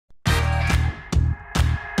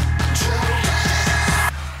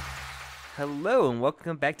Hello and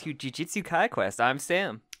welcome back to Jujutsu Kaisen. I'm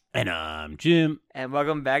Sam. And I'm Jim. And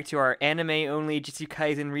welcome back to our anime-only Jujutsu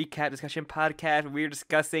Kaisen recap discussion podcast. We're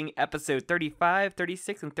discussing episode 35,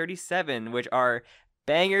 36, and 37, which are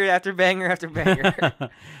banger after banger after banger.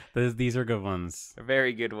 These are good ones.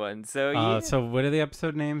 Very good ones. So, yeah. So what are the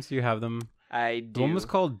episode names? Do you have them? I do. The one was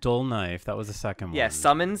called Dull Knife. That was the second one. Yeah,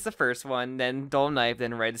 Summons the first one, then Dull Knife,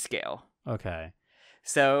 then Red Scale. Okay.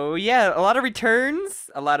 So, yeah, a lot of returns,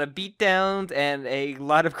 a lot of beatdowns, and a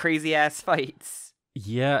lot of crazy-ass fights.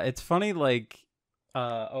 Yeah, it's funny, like,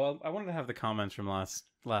 I wanted to have the comments from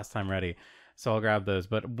last time ready, so I'll grab those.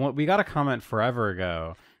 But we got a comment forever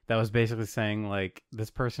ago that was basically saying, like, this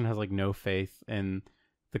person has, like, no faith in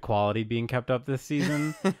the quality being kept up this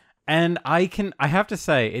season. And I have to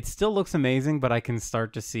say, it still looks amazing, but I can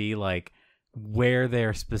start to see, like, where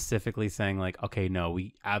they're specifically saying, like, okay, no,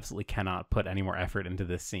 we absolutely cannot put any more effort into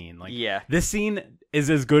this scene. Like, yeah, this scene is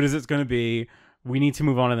as good as it's going to be. We need to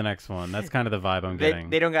move on to the next one. That's kind of the vibe I'm getting.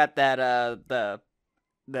 They don't got that the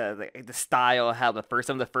style how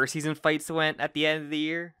some of the first season fights went at the end of the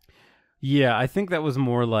year. Yeah, I think that was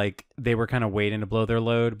more like they were kind of waiting to blow their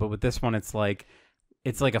load, but with this one, it's like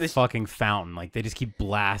a fucking fountain. Like they just keep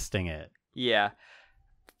blasting it. Yeah.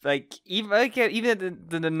 Like even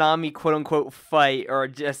the Nanami quote unquote fight, or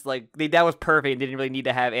just like that was perfect and didn't really need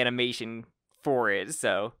to have animation for it,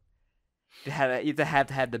 so you have to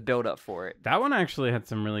have the build up for it. That one actually had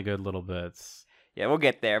some really good little bits. Yeah, we'll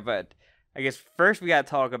get there, but I guess first we gotta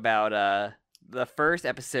talk about the first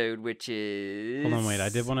episode, which is. Hold on, wait.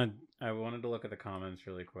 I wanted to look at the comments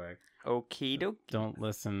really quick. Okie dokie. Don't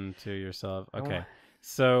listen to yourself. Okay,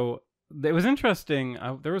 so. It was interesting.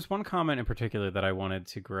 There was one comment in particular that I wanted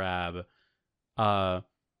to grab.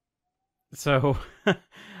 So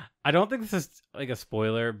I don't think this is like a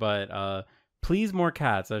spoiler, but please more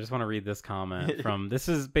cats. I just want to read this comment from. This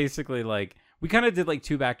is basically like we kind of did like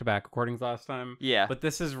 2 back-to-back recordings last time. Yeah. But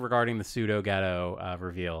this is regarding the pseudo ghetto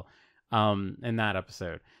reveal in that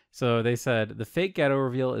episode. So they said, the fake ghetto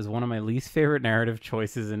reveal is one of my least favorite narrative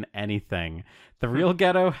choices in anything. The real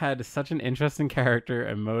ghetto had such an interesting character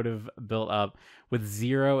and motive built up with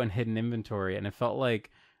zero and hidden inventory, and it felt like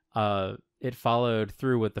it followed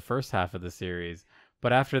through with the first half of the series.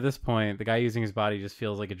 But after this point, the guy using his body just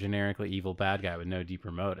feels like a generically evil bad guy with no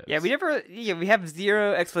deeper motives. Yeah, we have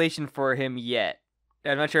zero explanation for him yet.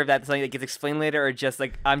 I'm not sure if that's something that gets explained later or just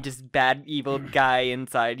like, I'm just bad, evil guy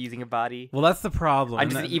inside using a body. Well, that's the problem. I'm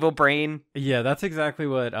just an evil brain. Yeah, that's exactly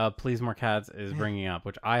what Please More Cats is bringing up,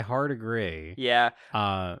 which I hard agree. Yeah.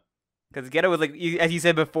 Because Ghetto was like, as you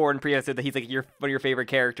said before in previous episode, that he's like one of your favorite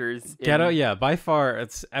characters. Ghetto, yeah, by far.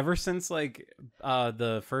 It's ever since like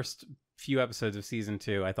the first few episodes of season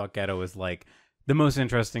 2, I thought Ghetto was like the most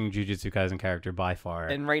interesting Jujutsu Kaisen character by far.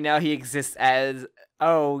 And right now he exists as,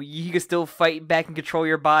 you can still fight back and control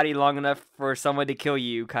your body long enough for someone to kill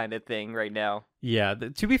you kind of thing right now. Yeah,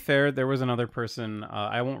 to be fair, there was another person,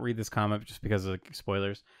 I won't read this comment just because of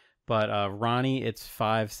spoilers, but Ronnie, it's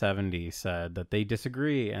 570, said that they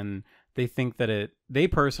disagree and they think that they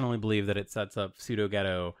personally believe that it sets up Pseudo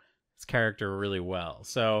Ghetto's character really well.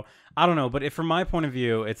 So, I don't know, but from my point of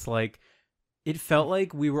view, it's like, it felt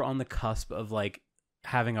like we were on the cusp of like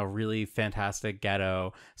having a really fantastic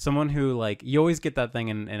ghetto, someone who like you always get that thing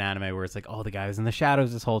in anime where it's like, oh, the guy was in the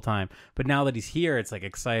shadows this whole time, but now that he's here, it's like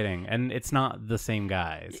exciting, and it's not the same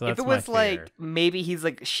guy. So if it was like maybe he's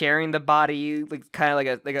like sharing the body, like kind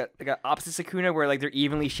of like a opposite Sukuna, where like they're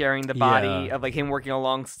evenly sharing the body of like him working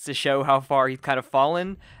along to show how far he's kind of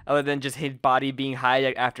fallen, other than just his body being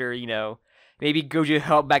hijacked after maybe Gojo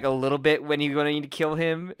helped back a little bit when you're going to need to kill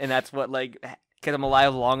him, and that's what, like, kept him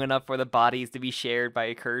alive long enough for the bodies to be shared by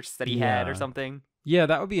a curse that he had or something. Yeah,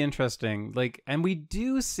 that would be interesting. Like, and we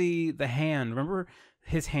do see the hand. Remember,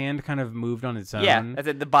 his hand kind of moved on its own? Yeah, that's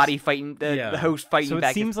it, the body fighting, the host fighting back.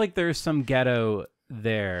 So it seems like there's some ghetto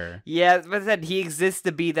there. Yeah, but I said he exists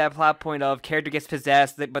to be that plot point of character gets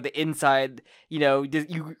possessed, but the inside,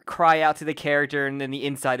 you cry out to the character, and then the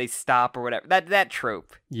inside they stop or whatever. That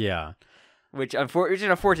trope. Yeah. Which is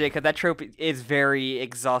unfortunate because that trope is very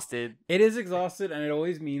exhausted. It is exhausted, and it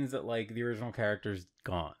always means that like the original character's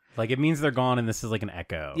gone. Like it means they're gone, and this is like an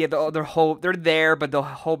echo. Yeah, they're there, but they'll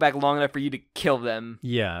hold back long enough for you to kill them.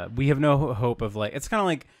 Yeah, we have no hope of like. It's kind of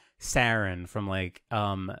like Saren from like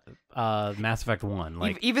Mass Effect 1.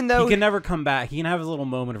 Like even though he can never come back, he can have his little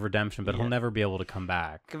moment of redemption, but he'll never be able to come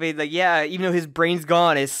back. Like even though his brain's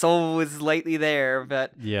gone, his soul is lightly there.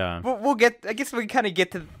 But yeah, we'll get. I guess we kind of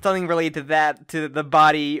get to something related to that, to the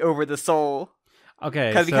body over the soul.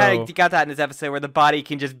 Okay, because we kind of got that in this episode where the body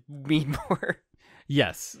can just mean more.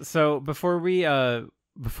 Yes. So before we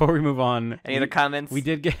before we move on, Any other comments? We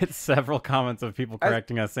did get several comments of people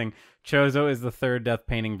correcting us, saying Chozo is the third death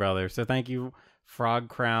painting brother. So thank you, Frog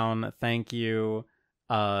Crown. Thank you,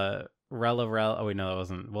 Rella. Oh wait, no, that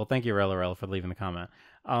wasn't. Well, thank you, Rella, for leaving the comment.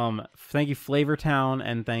 Thank you, Flavortown,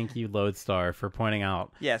 and thank you, Lodestar, for pointing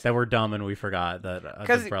out that we're dumb and we forgot that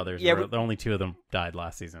the brothers. The only two of them died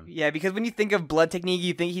last season. Yeah, because when you think of blood technique,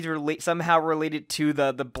 you think he's somehow related to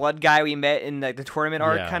the blood guy we met in the tournament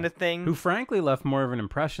arc kind of thing. Who frankly left more of an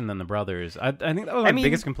impression than the brothers. I think that was my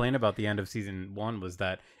biggest complaint about the end of season 1 was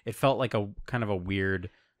that it felt like a kind of a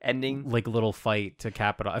weird ending, like little fight to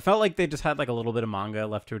cap it off. I felt like they just had like a little bit of manga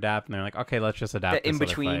left to adapt, and they're like, okay, let's just adapt this in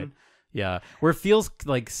between. Fight. Yeah, where it feels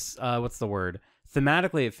like what's the word?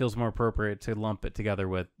 Thematically, it feels more appropriate to lump it together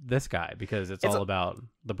with this guy because it's all about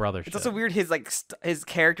the brothership. It's also weird. His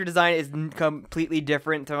character design is completely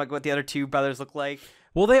different from like what the other two brothers look like.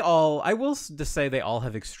 Well, I will just say they all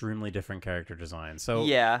have extremely different character designs. So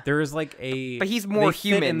yeah, there is like but he's more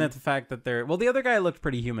human in the fact that they're the other guy looked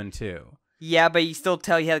pretty human too. Yeah, but you still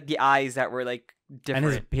tell he had the eyes that were like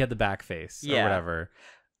different, and he had the back face or whatever.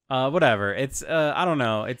 Whatever. It's I don't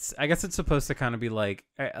know. I guess it's supposed to kind of be like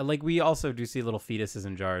we also do see little fetuses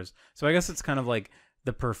in jars. So I guess it's kind of like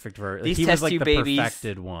the perfect version. Like, he was like the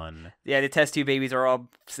perfected one. Yeah, the test tube babies are all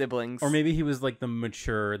siblings. Or maybe he was like the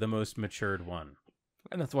most matured one,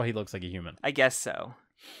 and that's why he looks like a human. I guess so.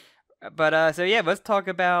 But so yeah, let's talk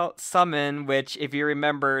about Summon, which if you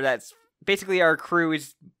remember, that's basically our crew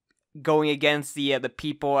is going against the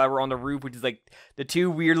people that were on the roof, which is like the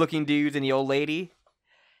two weird looking dudes and the old lady.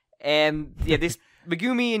 And yeah, this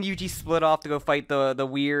Megumi and Yuji split off to go fight the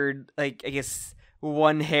weird, like I guess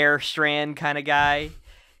one hair strand kind of guy.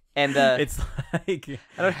 And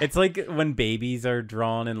it's like when babies are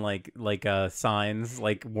drawn in like signs,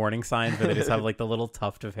 like warning signs, where they just have like the little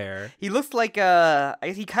tuft of hair. He looks like I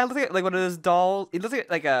guess he kind of looks like one of those dolls. He looks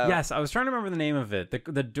like a yes. I was trying to remember the name of it.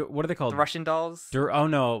 The what are they called? The Russian dolls.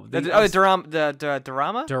 No. Dorama.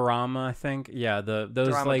 Dorama, I think. Yeah, those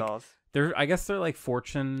Dorama like dolls. I guess they're like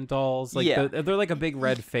fortune dolls. Like they're like a big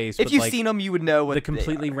red face. If you've seen them, you would know what the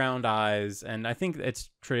completely round eyes, and I think it's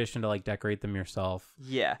tradition to like decorate them yourself.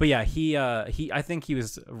 Yeah. But yeah, he I think he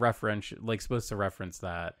was supposed to reference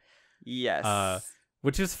that. Yes.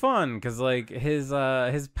 Which is fun because like his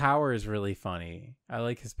power is really funny. I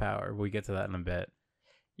like his power. We get to that in a bit.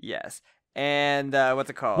 Yes. And what's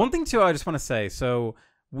it called? One thing too, I just want to say. So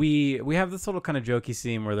we have this little kind of jokey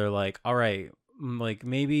scene where they're like, all right. Like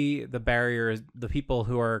maybe the people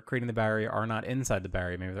who are creating the barrier are not inside the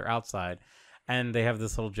barrier, maybe they're outside, and they have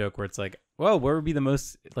this little joke where it's like, well, where would be the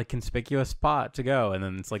most like conspicuous spot to go? And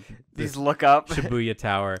then it's like just look up Shibuya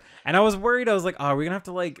Tower, and I was worried. I was like, oh, are we gonna have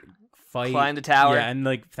to like climb the tower? Yeah, and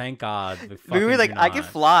like thank God we were like, I can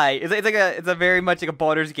fly. It's a very much like a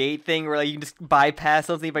Baldur's Gate thing where like you can just bypass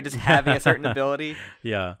something by just having a certain ability.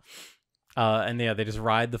 Yeah, and yeah, they just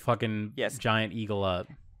ride the fucking giant eagle up.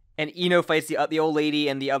 And Ino fights the old lady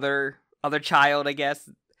and the other child, I guess.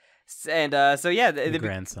 And so yeah, the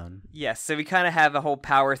grandson. Yes, so we kind of have a whole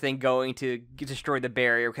power thing going to destroy the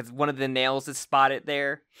barrier because one of the nails is spotted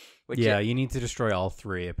there. You need to destroy all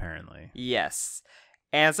three apparently. Yes,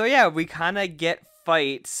 and so yeah, we kind of get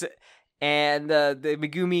fights, and the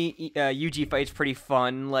Megumi Yuji fight's pretty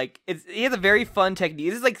fun. Like he has a very fun technique.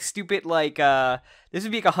 This is like stupid, like this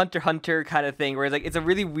would be like a Hunter x Hunter kind of thing, where it's like it's a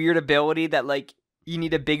really weird ability that like. You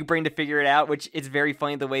need a big brain to figure it out, which is very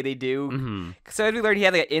funny the way they do. Mm-hmm. So as we learned, he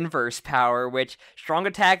had like an inverse power, which strong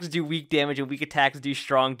attacks do weak damage and weak attacks do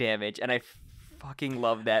strong damage, and I fucking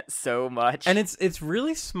love that so much. And it's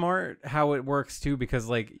really smart how it works too, because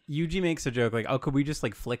like Yuji makes a joke like, "Oh, could we just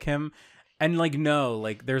like flick him?" And like, no,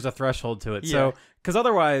 like there's a threshold to it. Yeah. So because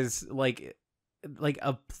otherwise, like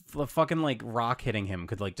a fucking like rock hitting him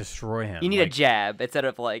could like destroy him. You need a jab instead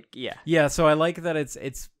of like yeah. So I like that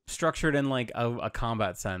it's structured in like a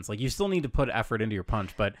combat sense. Like you still need to put effort into your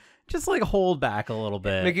punch, but just like hold back a little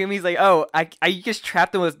bit. Megumi's like, oh, I just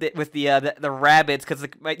trapped them with the rabbits because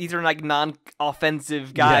like, these are like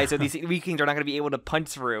non-offensive guys, so these weaklings are not going to be able to punch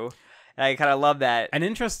through. And I kind of love that. And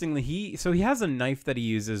interestingly, he has a knife that he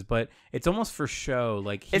uses, but it's almost for show.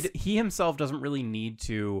 Like he himself doesn't really need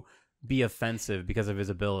to be offensive because of his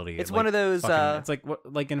ability. It's like, one of those. It's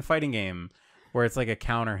like in a fighting game where it's like a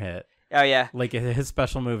counter hit. Oh yeah, like his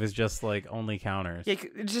special move is just like only counters. Yeah,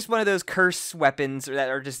 it's just one of those curse weapons that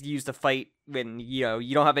are just used to fight when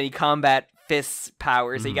you don't have any combat fist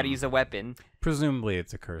power, so you got to use a weapon. Presumably,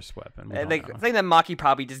 it's a curse weapon. I think that Maki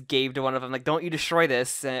probably just gave to one of them, like, "Don't you destroy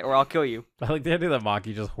this, or I'll kill you." I like the idea that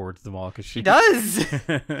Maki just hoards them all because she does.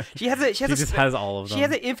 She just has all of them. She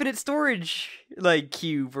has an infinite storage like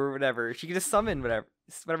cube or whatever. She can just summon whatever.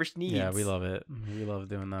 whatever she needs. Yeah, we love it. We love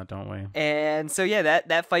doing that, don't we? And so yeah,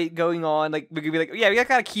 that fight going on, like we could be like, yeah, we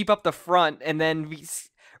gotta keep up the front, and then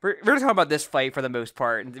we're talking about this fight for the most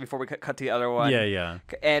part, and before we cut to the other one. Yeah.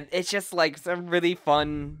 And it's just like some really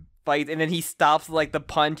fun fight, and then he stops like the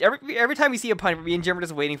punch. Every time we see a punch, me and Jim are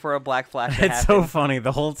just waiting for a black flash to It's happen. so funny.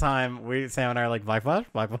 The whole time Sam and I are like, black flash.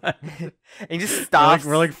 And he just stops.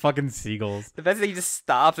 We're like fucking seagulls. The best thing, he just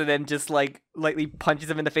stops and then just like lightly punches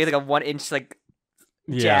him in the face, like a 1-inch like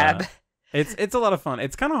jab. It's a lot of fun.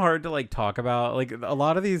 It's kind of hard to like talk about. Like a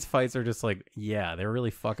lot of these fights are just like, yeah, they're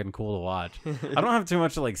really fucking cool to watch. I don't have too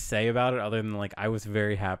much to like say about it other than like I was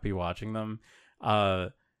very happy watching them.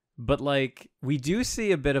 But like we do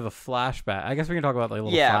see a bit of a flashback. I guess we can talk about like a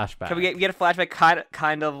little flashback. Can we get a flashback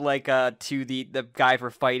kind of like to the guys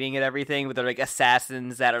we're fighting and everything, with the like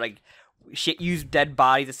assassins that are like use dead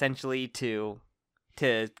bodies essentially to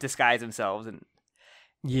disguise themselves. And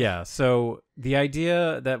yeah, so the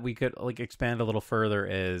idea that we could like expand a little further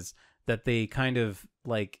is that they kind of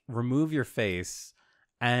like remove your face,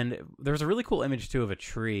 and there was a really cool image too of a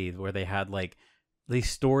tree where they had like they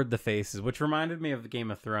stored the faces, which reminded me of the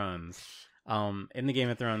Game of Thrones. In the Game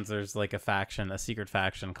of Thrones, there's like a secret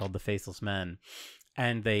faction called the Faceless Men,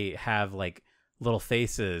 and they have like little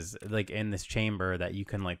faces like in this chamber that you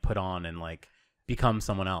can like put on and like become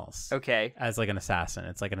someone else. Okay. As like an assassin.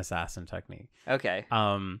 It's like an assassin technique. Okay.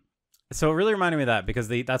 So it really reminded me of that because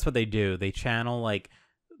that's what they do. They channel like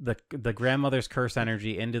the grandmother's curse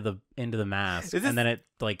energy into the mask, and then it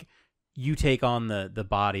like you take on the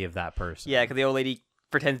body of that person. Yeah, because the old lady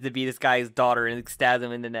pretends to be this guy's daughter and stabs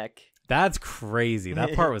him in the neck. That's crazy.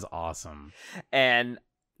 That part was awesome. And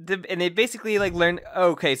they basically like learn.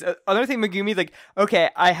 Okay, so another thing, Megumi's like, okay,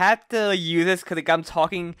 I have to use this because like, I'm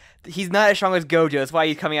talking. He's not as strong as Gojo. That's why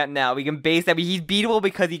he's coming out now. We can base that he's beatable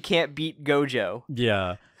because he can't beat Gojo.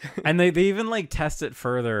 Yeah, and they even like test it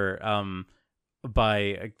further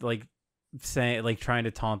by like saying like trying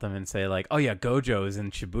to taunt them and say like, oh yeah, Gojo is in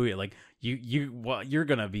Shibuya. Like you're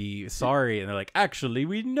gonna be sorry, and they're like, actually,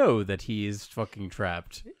 we know that he is fucking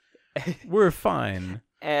trapped. We're fine.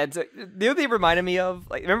 And the other thing it reminded me of,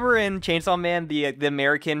 like, remember in Chainsaw Man, the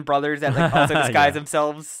American brothers that like also disguise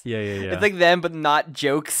themselves? Yeah. It's like them, but not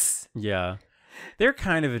jokes. Yeah, they're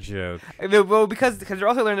kind of a joke. Well, because they're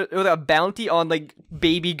also learning a bounty on like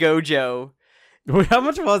baby Gojo. How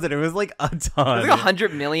much was it? It was like a ton. It was like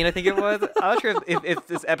 100 million, I think it was. I'm not sure if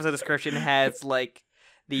this episode description has like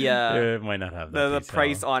the it might not have the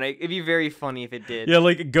price on it. It'd be very funny if it did. Yeah,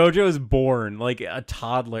 like Gojo is born like a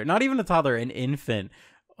toddler, not even a toddler, an infant.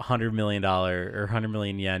 $100 million or 100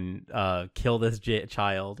 million yen kill this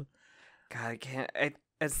child. God, I can't.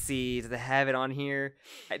 Let's see. Does it have it on here?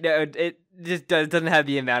 No, it just doesn't have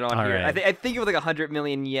the amount on here. Right. I think it was like 100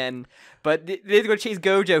 million yen. But they're going to chase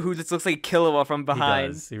Gojo, who just looks like Killua from behind.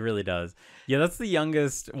 He does. He really does. Yeah, that's the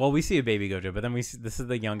youngest. Well, we see a baby Gojo, but then this is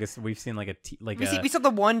the youngest. We've seen like we saw the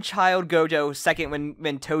one child Gojo second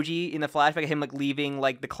when Toji in the flashback, him like leaving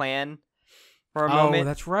like the clan. For a moment.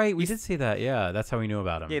 That's right. We did see that. Yeah, that's how we knew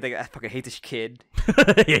about him. Yeah, like, I fucking hate this kid.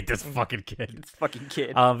 I hate this fucking kid. This fucking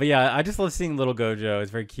kid. But yeah, I just love seeing little Gojo.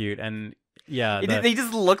 It's very cute, and yeah, he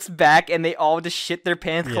just looks back, and they all just shit their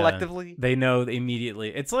pants collectively. They know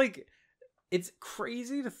immediately. It's like it's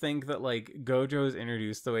crazy to think that like Gojo is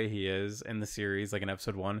introduced the way he is in the series, like in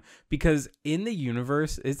episode 1, because in the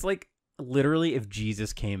universe, it's like. Literally, if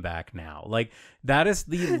Jesus came back now, like that is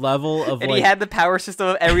the level of and like... he had the power system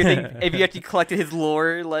of everything. If you actually collected his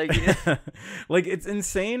lore, like like it's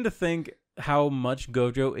insane to think how much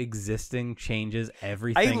Gojo existing changes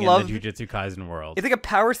everything in the Jujutsu Kaisen world. It's like a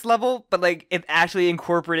power level, but like it's actually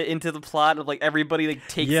incorporated into the plot of like everybody like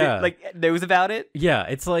takes it, like knows about it. Yeah,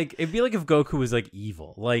 it's like it'd be like if Goku was like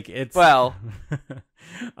evil. Like it's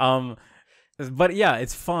But yeah,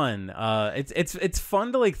 it's fun. It's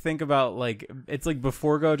fun to like think about like it's like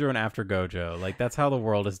before Gojo and after Gojo. Like that's how the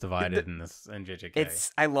world is divided in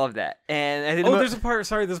JJK. I love that. And I think there's a part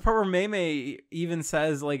where Mei even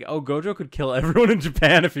says like, oh, Gojo could kill everyone in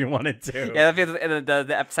Japan if he wanted to. Yeah, that's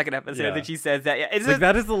the second episode that she says that. Yeah, it's like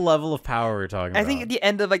that is the level of power we're talking about. I think at the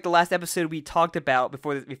end of like the last episode we talked about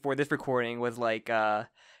before this recording was like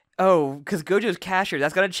oh, because Gojo's cashier,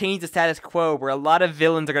 that's going to change the status quo where a lot of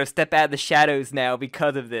villains are going to step out of the shadows now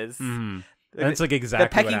because of this. Mm-hmm. That's like exactly the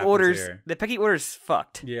pecking what orders. Here. The pecking order's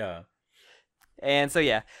fucked. Yeah. And so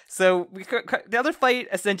yeah, so the other fight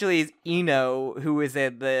essentially is Ino, who is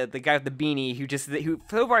the guy with the beanie who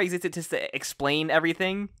so far existed just to explain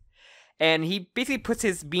everything, and he basically puts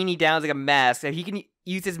his beanie down as like a mask. So he can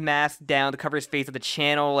use his mask down to cover his face with the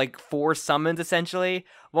channel like 4 summons essentially.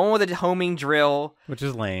 One with a homing drill, which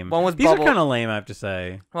is lame. One was These bubble. are kind of lame, I have to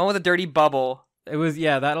say. One with a dirty bubble. It was,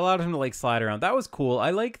 yeah, that allowed him to like slide around. That was cool.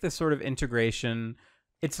 I like the sort of integration.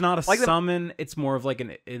 It's not a summon. It's more of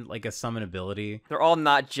like like a summon ability. They're all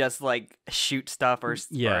not just like shoot stuff or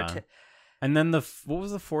And then what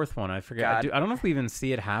was the fourth one? I forget. I don't know if we even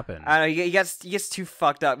see it happen. I don't know. He gets too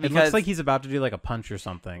fucked up. Because... It looks like he's about to do like a punch or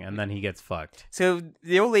something, and then he gets fucked. So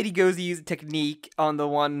the old lady goes to use a technique on the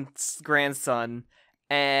one grandson,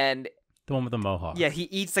 and the one with the mohawk. Yeah, he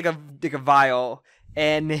eats like a vial,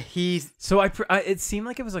 and he's so it seemed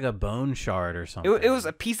like it was like a bone shard or something. It was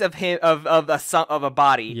a piece of him of a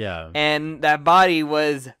body. Yeah, and that body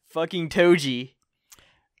was fucking Toji.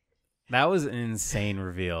 That was an insane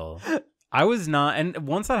reveal. I was not, and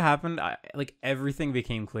once that happened, like everything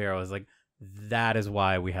became clear. I was like, that is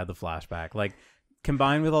why we had the flashback. Like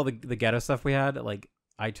combined with all the ghetto stuff we had, like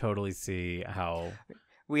I totally see how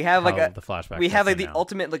we have the flashback. We have like the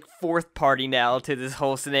ultimate like fourth party now to this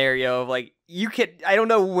whole scenario of like I don't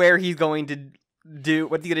know where he's going to do,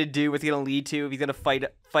 what's he gonna do, what's he gonna lead to, if he's gonna fight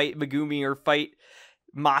Megumi or fight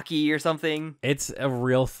Maki or something. It's a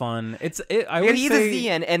real fun. He's a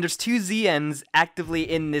ZN, and there's 2 ZNs actively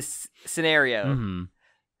in this scenario. Mm-hmm.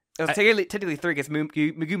 It was technically 3 because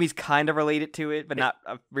Megumi's kind of related to it, but not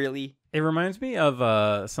really. It reminds me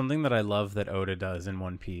of something that I love that Oda does in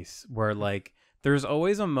One Piece, where like there's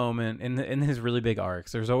always a moment in his really big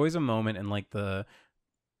arcs. There's always a moment in like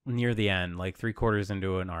near the end, like 3/4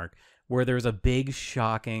 into an arc, where there's a big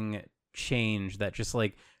shocking change that just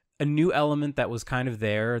like a new element that was kind of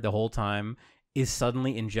there the whole time is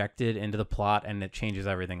suddenly injected into the plot, and it changes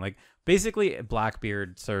everything. Like basically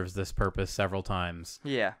Blackbeard serves this purpose several times.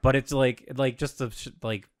 Yeah. But it's like just a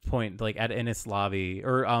like point like at Enies Lobby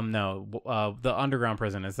or the underground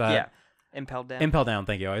prison, is that? Yeah. Impel Down. Impel Down,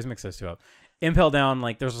 thank you. I always mix those two up. Impel Down,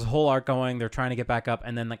 like there's this whole arc going, they're trying to get back up,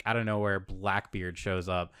 and then like out of nowhere Blackbeard shows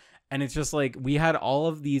up. And it's just like we had all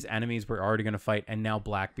of these enemies we're already going to fight, and now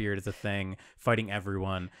Blackbeard is a thing fighting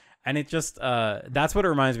everyone. And it just that's what it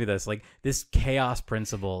reminds me of this, like this chaos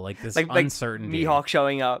principle, like this uncertainty. Mihawk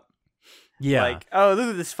showing up. Yeah. Like, oh,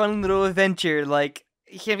 look at this fun little adventure. Like,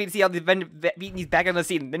 you can't even see how he's back on the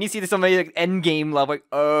scene. Then you see somebody like end game level, like,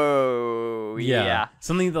 oh, yeah.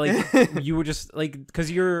 Something that, like you would just like,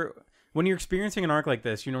 because when you're experiencing an arc like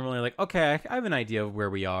this, you're normally like, okay, I have an idea of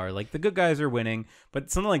where we are. Like the good guys are winning,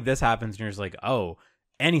 but something like this happens, and you're just like, oh,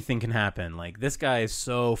 anything can happen. Like this guy is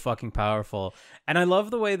so fucking powerful. And I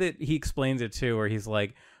love the way that he explains it too, where he's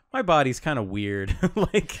like, my body's kind of weird.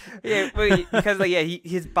 Like, yeah, because like, yeah,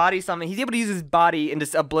 his body's something. He's able to use his body and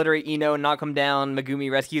just obliterate Ino and knock him down.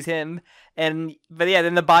 Megumi rescues him, but yeah,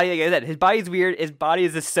 then the body, like I said, his body's weird. His body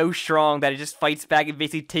is just so strong that it just fights back and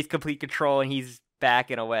basically takes complete control, and he's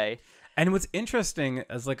back in a way. And what's interesting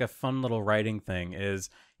as like a fun little writing thing is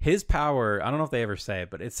his power, I don't know if they ever say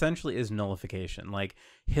it, but essentially is nullification. Like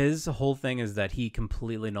his whole thing is that he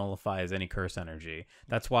completely nullifies any curse energy.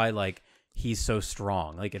 That's why like he's so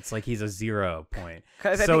strong. Like it's like he's a 0 point.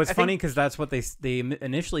 So it's funny because that's what they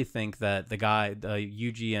initially think, that the guy,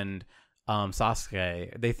 Yuji and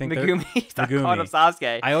Sasuke, they think Megumi. Stop calling him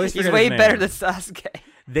Sasuke. I always forget he's way his name. better than Sasuke.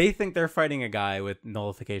 They think they're fighting a guy with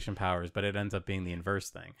nullification powers, but it ends up being the inverse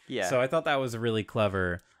thing. Yeah. So I thought that was really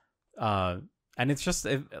clever. And it's just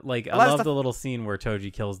like I love the little scene where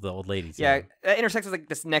Toji kills the old lady. Yeah, that intersects with like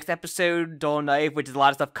this next episode, Dull Knife, which is a lot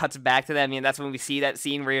of stuff cuts back to them. I mean, that's when we see that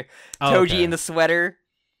scene where Toji in the sweater,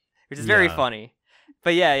 which is very funny.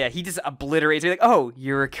 But yeah, he just obliterates. You're like, oh,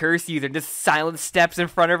 you're a curse user. Just silent steps in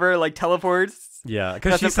front of her, like teleports. Yeah,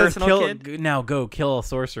 because she says, now go kill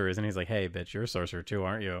sorcerers. And he's like, hey, bitch, you're a sorcerer too,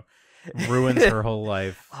 aren't you? Ruins her whole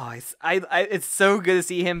life. Oh, it's so good to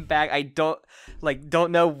see him back. I don't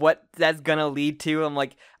know what that's gonna lead to. I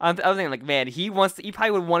was thinking like, man, he probably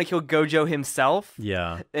would want to kill Gojo himself.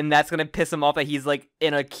 Yeah, and that's gonna piss him off that he's like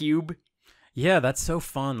in a cube. Yeah, that's so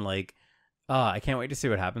fun. Like, I can't wait to see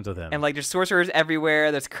what happens with him. And like, there's sorcerers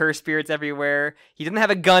everywhere. There's curse spirits everywhere. He doesn't have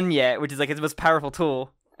a gun yet, which is like his most powerful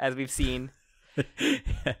tool, as we've seen.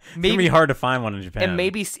 It's gonna be hard to find one in Japan. And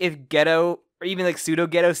maybe if Geto, or even like Pseudo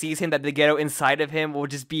Geto, sees him, that the Geto inside of him will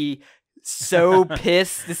just be so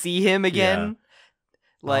pissed to see him again.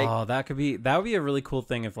 Yeah. Like, that would be a really cool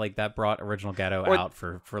thing if like that brought original Geto out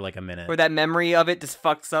for like a minute. Or that memory of it just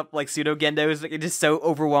fucks up like Pseudo Gendo's, like it's just so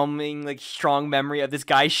overwhelming, like strong memory of this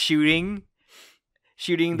guy shooting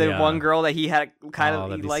the one girl that he had kind of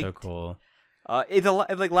that'd be liked. So cool. It's a lot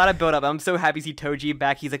of build up. I'm so happy to see Toji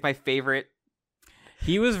back. He's like my favorite.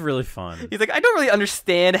 He was really fun. He's like, I don't really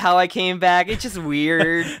understand how I came back. It's just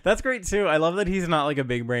weird. That's great too. I love that he's not like a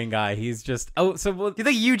big brain guy. He's just he's like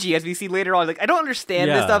Yuji, as we see later on. Like, I don't understand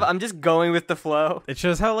this stuff. I'm just going with the flow. It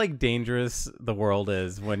shows how like dangerous the world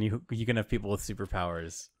is when you can have people with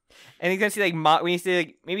superpowers. And he's gonna see like when you say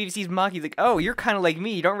like maybe if he sees Maki, he's like, oh, you're kind of like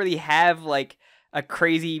me. You don't really have like a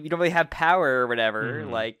crazy. You don't really have power or whatever.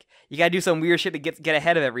 Like you gotta do some weird shit to get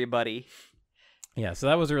ahead of everybody. Yeah, so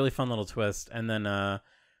that was a really fun little twist. And then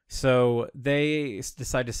so they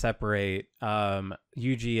decide to separate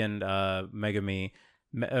Yuji and Megumin,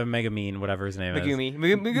 whatever his name is.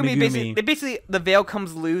 Megumi. Basically the veil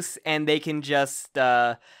comes loose and they can just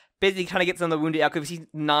basically kind of get some of the wounded out. Because we see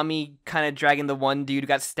Nami kind of dragging the one dude who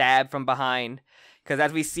got stabbed from behind. Because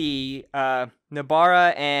as we see,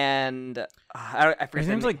 Nobara and I forget.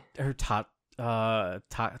 Her name's like her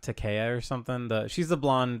Takea or something. She's the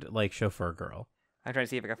blonde like chauffeur girl. I'm trying to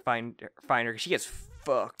see if I can find her. She gets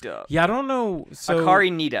fucked up. Yeah, I don't know. So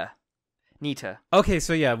Akari Nita. Okay,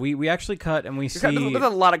 so yeah, we actually cut and we see. There's a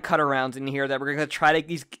lot of cut arounds in here that we're gonna try to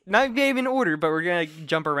these not even in order, but we're gonna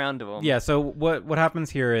jump around to them. Yeah. So what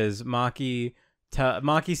happens here is Maki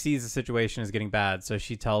sees the situation is getting bad, so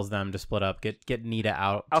she tells them to split up, get Nita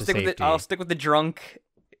out. I'll stick with the drunk,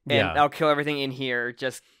 and I'll kill everything in here.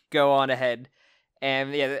 Just go on ahead.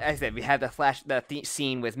 And yeah, as I said, we have the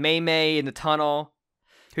scene with Mei Mei in the tunnel.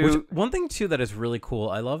 One thing too that is really cool,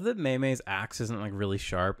 I love that Mei Mei's axe isn't like really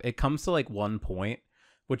sharp. It comes to like one point,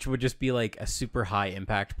 which would just be like a super high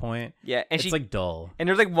impact point. Yeah, and it's like dull. And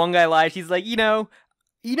there's like one guy live. He's like,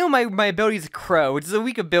 my ability is crow, which is a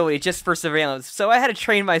weak ability just for surveillance. So I had to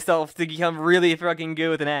train myself to become really fucking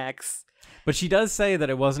good with an axe. But she does say that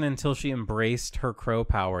it wasn't until she embraced her crow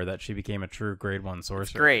power that she became a true grade 1 sorcerer.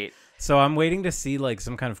 That's great. So I'm waiting to see like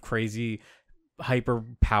some kind of crazy hyper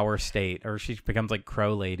power state, or she becomes like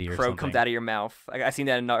Crow Lady or something. Crow comes out of your mouth. I've seen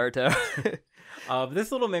that in Naruto.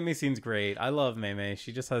 This little Mei Mei scene's great. I love Mei Mei.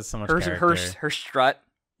 She just has so much character. Her strut.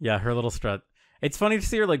 Yeah, her little strut. It's funny to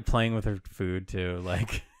see her like playing with her food too.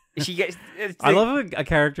 Like she gets. I love a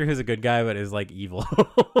character who's a good guy but is like evil.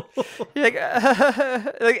 like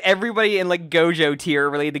everybody in like Gojo tier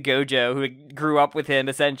related to Gojo who grew up with him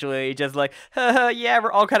essentially, just like yeah,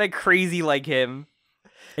 we're all kind of crazy like him.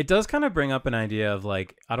 It does kind of bring up an idea of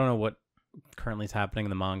like, I don't know what currently is happening in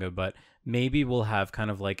the manga, but maybe we'll have kind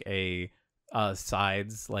of like a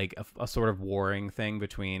sides, like a sort of warring thing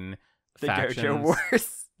between the factions. Gojo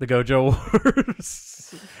Wars. The Gojo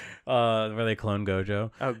Wars. Where they clone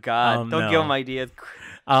Gojo. Oh god, don't give them ideas.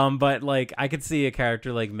 But like I could see a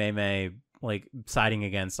character like Mei Mei like siding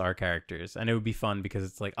against our characters, and it would be fun because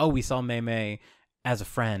it's like, oh, we saw Mei Mei as a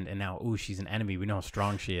friend, and now, ooh, she's an enemy. We know how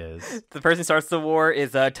strong she is. The person who starts the war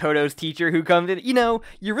is Toto's teacher who comes in.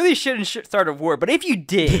 You really shouldn't start a war, but if you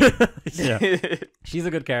did, yeah, she's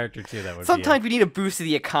a good character too. That would sometimes we need a boost to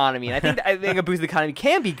the economy, and I think a boost to the economy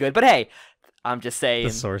can be good. But hey, I'm just saying,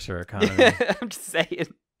 the sorcerer economy. I'm just saying.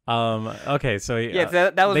 Okay, so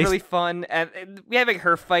yeah, that was really fun, and we have like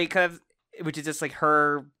her fight which is just like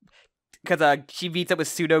her because she beats up with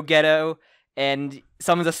Pseudo Ghetto and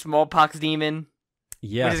summons a smallpox demon.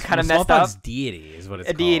 Yeah, which is kind of messed up. Deity is what it's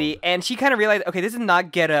called. Deity, and she kind of realized, okay, this is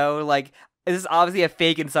not Ghetto. Like, this is obviously a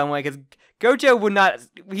fake in some way because Gojo would not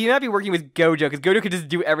be working with Gojo because Gojo could just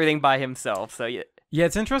do everything by himself. So yeah,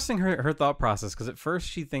 it's interesting her thought process because at first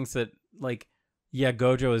she thinks that like, yeah,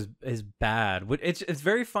 Gojo is bad. It's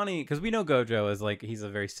very funny because we know Gojo is like he's a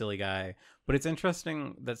very silly guy, but it's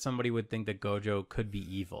interesting that somebody would think that Gojo could be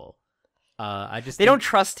evil. They don't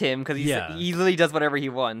trust him because he literally does whatever he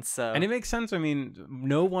wants. So. And it makes sense. I mean,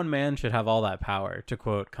 no one man should have all that power, to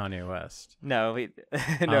quote Kanye West. No,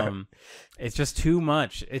 no. It's just too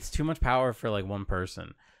much. It's too much power for like one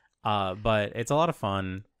person. But it's a lot of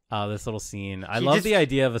fun. This little scene. I love the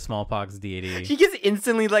idea of a smallpox deity. She gets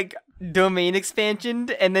instantly like domain expansioned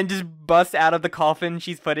and then just busts out of the coffin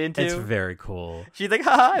she's put into. It's very cool. She's like,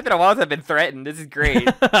 haha, it's been a while since I've been threatened. This is great.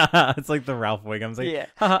 It's like the Ralph Wiggum's like, yeah.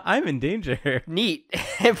 Haha, I'm in danger. Neat.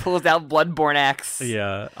 It pulls out Bloodborne axe.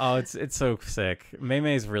 Yeah. Oh, it's so sick. Mei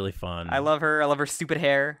Mei's really fun. I love her. I love her stupid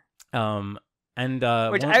hair. Which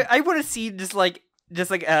I want to see just like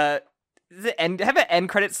have an end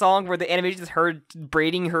credit song where the animation is her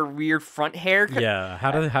braiding her weird front hair. Yeah, how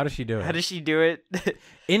does she do it? How does she do it?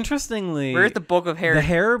 Interestingly, where's the bulk of hair? The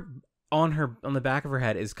hair on the back of her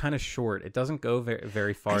head is kind of short. It doesn't go very,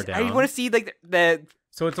 very far down. I want to see like the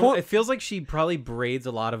So it feels like she probably braids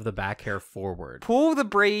a lot of the back hair forward. Pull the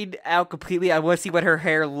braid out completely. I want to see what her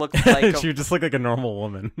hair looks like. She would just look like a normal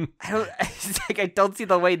woman. I don't see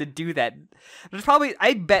the way to do that.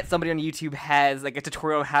 I bet somebody on YouTube has like a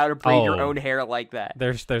tutorial how to braid your own hair like that.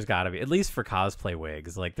 There's got to be, at least for cosplay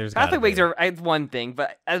wigs. Like there's cosplay wigs are one thing,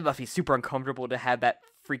 but it must be super uncomfortable to have that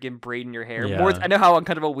freaking braid in your hair. Yeah. I know how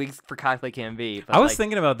uncomfortable wigs for cosplay can be. But I was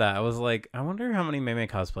thinking about that. I was like, I wonder how many Mei Mei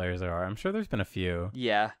cosplayers there are. I'm sure there's been a few.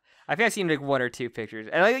 Yeah. I think I've seen like one or two pictures,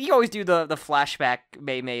 and like, you always do the flashback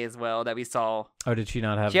May as well that we saw. Oh, did she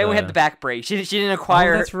not have? She only had the back braid. She didn't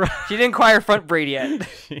acquire. Oh, that's right. She didn't acquire front braid yet.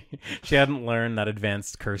 she hadn't learned that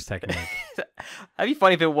advanced curse technique. That'd be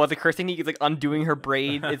funny if it was a curse technique. It's like undoing her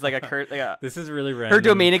braid. It's like a curse. Like this is really random. Her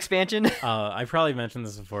domain expansion. I probably mentioned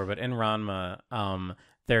this before, but in Ranma,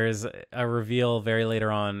 there is a reveal very later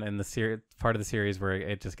on in the part of the series where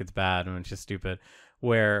it just gets bad and it's just stupid.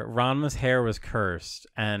 Where Ranma's hair was cursed,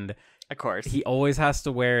 and of course he always has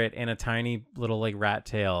to wear it in a tiny little like rat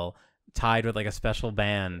tail tied with like a special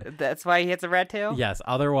band. That's why he has a rat tail? Yes.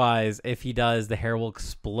 Otherwise, if he does, the hair will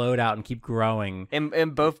explode out and keep growing. In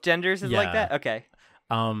both genders is like that? Okay.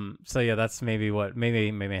 So yeah, that's maybe what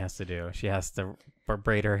Mei has to do. She has to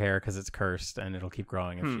braid her hair because it's cursed and it'll keep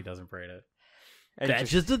growing if she doesn't braid it. That's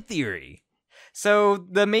just a theory. So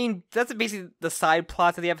that's basically the side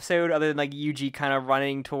plots of the episode, other than like Yuji kind of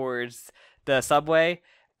running towards the subway.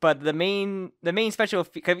 But the main special,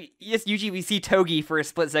 yes, Yuji, we see Togi for a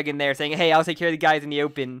split second there saying, "Hey, I'll take care of the guys in the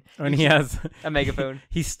open." When he has a megaphone,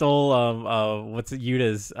 he stole what's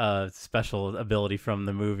Yuta's special ability from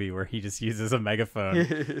the movie where he just uses a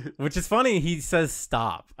megaphone, which is funny. He says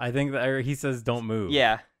stop. I think or he says don't move.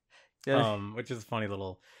 Yeah. Which is a funny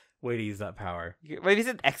little way to use that power. Maybe he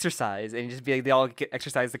said exercise, and just be like they all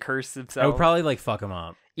exercise the curse themselves. It would probably like fuck him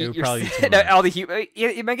up. It would probably all the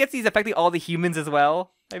I guess he's affecting all the humans as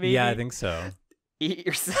well. I mean, yeah, I think so. Eat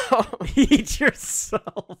yourself. Eat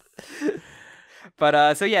yourself.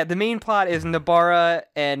 But so yeah, the main plot is Nobara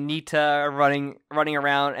and Nita running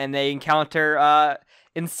around, and they encounter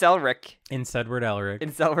Incelric. Insedward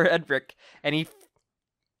Edric, and he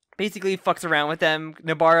basically fucks around with them.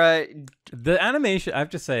 Nobara. The animation, I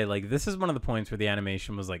have to say, like, this is one of the points where the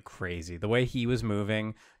animation was like crazy. The way he was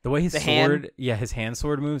moving, the way his his hand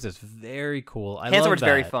sword moves is very cool. Hand sword's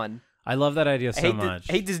very fun. I love that idea so much.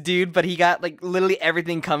 I hate this dude, but he got like literally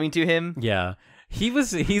everything coming to him. Yeah.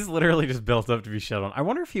 He's literally just built up to be shut on. I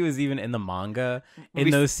wonder if he was even in the manga in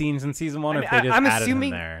those scenes in season 1, or if they just added him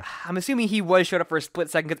there. I'm assuming he was showed up for a split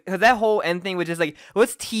second, because that whole end thing was just like,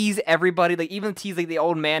 let's tease everybody, like even tease like the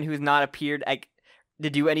old man who's not appeared like to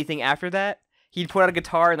do anything after that. He'd put out a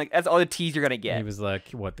guitar, and like that's all the tease you're gonna get. He was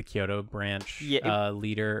like the Kyoto branch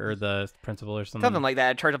leader or the principal or something like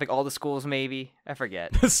that. In charge of like all the schools, maybe I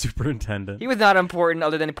forget. The superintendent. He was not important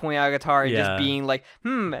other than pointing out a guitar and just being like,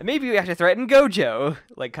 maybe we have to threaten Gojo,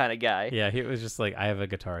 like kind of guy. Yeah, he was just like, I have a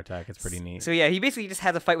guitar attack. It's pretty neat. So yeah, he basically just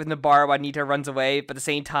has a fight with Nobara while Nita runs away, but at the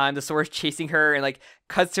same time, the sword's chasing her and like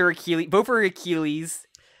cuts her both her Achilles.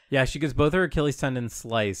 Yeah, she gets both her Achilles tendons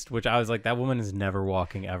sliced, which I was like, that woman is never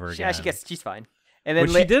walking ever again. Yeah, she's fine. And then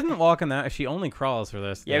she didn't walk in that. She only crawls for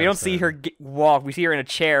this. Yeah, we don't see her walk. We see her in a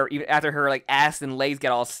chair even after her like ass and legs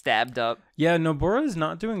get all stabbed up. Yeah, Nobara is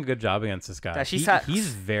not doing a good job against this guy. He's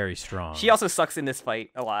very strong. She also sucks in this fight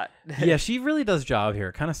a lot. Yeah, she really does job here.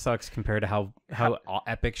 It kind of sucks compared to how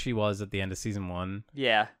epic she was at the end of season 1.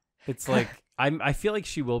 Yeah, it's like I feel like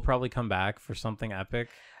she will probably come back for something epic.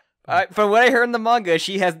 From what I heard in the manga,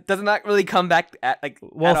 she does not really come back at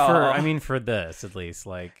all. For this at least,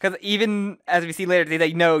 like, because even as we see later, they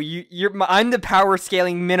like, no, I'm the power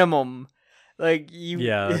scaling minimum, like you.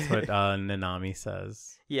 Yeah, that's what Nanami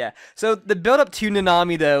says. Yeah, so the build up to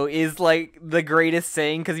Nanami though is like the greatest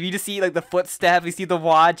thing, because if you just see like the footsteps, you see the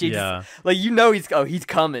watch, just, like he's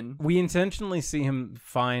coming. We intentionally see him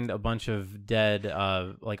find a bunch of dead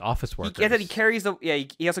like office workers. He carries he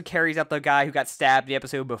also carries out the guy who got stabbed the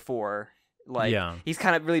episode before. Like he's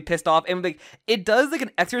kind of really pissed off, and like it does like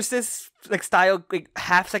an Exorcist like style like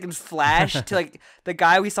half-second flash to like the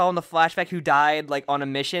guy we saw in the flashback who died like on a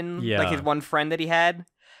mission, like his one friend that he had.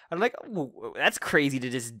 I'm like, oh, that's crazy to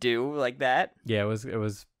just do like that. Yeah, it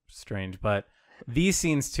was strange, but these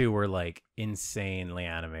scenes too were like insanely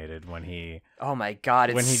animated when he. Oh my god!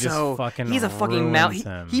 He's a fucking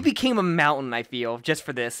mountain. He became a mountain. I feel just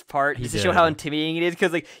for this part, just to show how intimidating it is.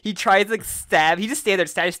 Because like he tries to like stab, he just stand there,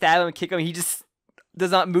 stab him and kick him. He just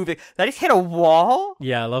does not move. Did I just hit a wall?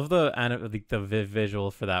 Yeah, I love the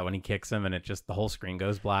visual for that when he kicks him and it just the whole screen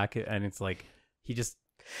goes black and it's like he just.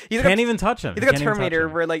 Can't even touch him. He's like a Terminator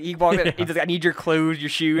where like he walks in, he's like, I need your clothes, your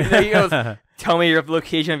shoes. And then he goes, tell me your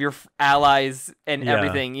location of your allies and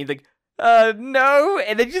everything. He's like, no.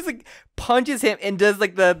 And then he just like punches him and does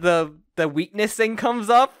like the weakness thing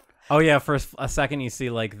comes up. Oh yeah, for a second you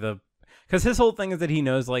see like because his whole thing is that he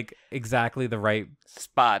knows like exactly the right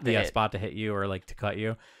spot to hit you or like to cut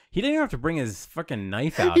you. He didn't even have to bring his fucking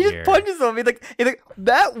knife out He here. just punches him. He's like,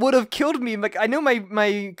 that would have killed me. I'm like, I know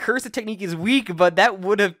my cursed technique is weak, but that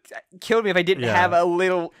would have killed me if I didn't have a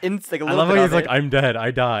little instinct. I love how he's like, I'm dead.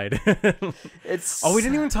 I died. It's we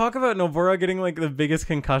didn't even talk about Nobara getting like the biggest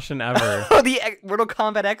concussion ever. The Mortal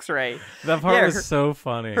Kombat X-ray. That part was so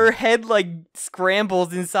funny. Her head like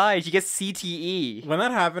scrambles inside. She gets CTE. When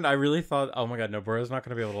that happened, I really thought, oh my god, Nobara's not going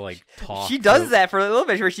to be able to like talk. She does that for a little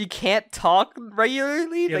bit where she can't talk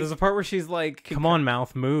regularly. Yeah, there's a part where she's like, come on,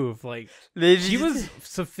 mouth, move. Like, she was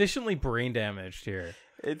sufficiently brain damaged here.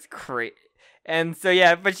 It's great. And so,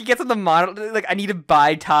 yeah, but she gets on the like, I need to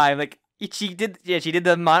buy time. Like, she did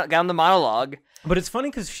got on the monologue. But it's funny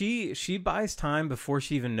because she buys time before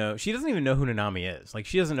she doesn't even know who Nanami is. Like,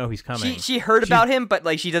 she doesn't know he's coming. She heard about him, but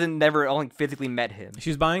like she doesn't never only physically met him.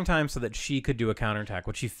 She's buying time so that she could do a counterattack,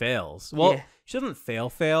 which she fails. Well, she doesn't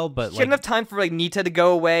fail, but she had enough time for like Nita to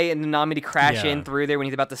go away and Nanami to crash in through there when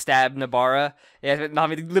he's about to stab Nobara. Yeah,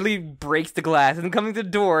 Nanami literally breaks the glass and coming to the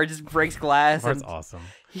door just breaks glass. That's awesome.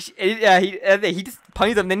 He just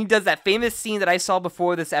punches him. Then he does that famous scene that I saw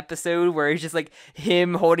before this episode where he's just like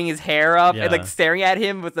him holding his hair up and like staring at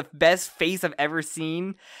him with the best face I've ever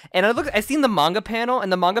seen. And I seen the manga panel, and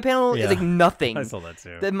the manga panel is like nothing. I saw that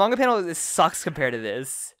too. The manga panel sucks compared to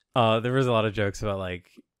this. There was a lot of jokes about like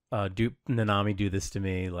do Nanami do this to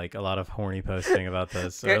me, like a lot of horny posting about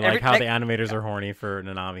this, or like how the animators are horny for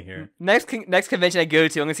Nanami here. Next convention I go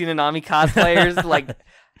to, I'm gonna see Nanami cosplayers. Like,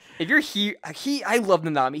 if you're here, I love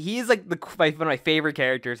Nanami. He is like one of my favorite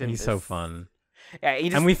characters. He's so fun. Yeah,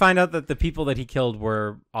 and we find out that the people that he killed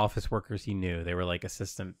were office workers he knew. They were like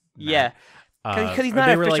assistant. Yeah. Because he's not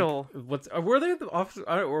official. Like, were they the office,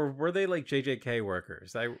 or were they like JJK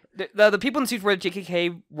workers? The people in the suits were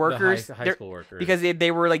JJK workers, the high school workers, because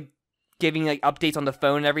they were like giving like updates on the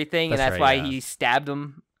phone and everything, and that's why he stabbed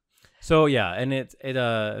them. So yeah, and it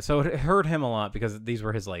hurt him a lot because these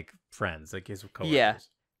were his like friends, like his coworkers. Yeah.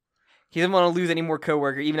 He doesn't want to lose any more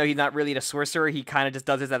coworkers, even though he's not really a sorcerer. He kind of just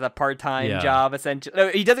does this as a part-time job, essentially. No,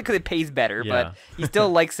 he does it because it pays better, but he still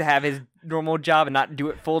likes to have his normal job and not do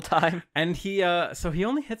it full-time. And he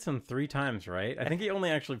only hits him 3 times, right? I think he only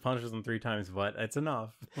actually punches him 3 times, but it's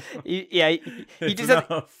enough. He does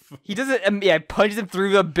it. Punches him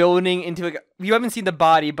through the building into like, you haven't seen the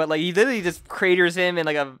body, but like he literally just craters him and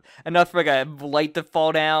like enough for like a light to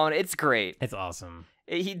fall down. It's great. It's awesome.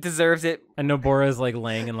 He deserves it. And Nobara is like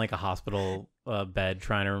laying in like a hospital bed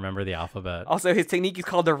trying to remember the alphabet. Also, his technique is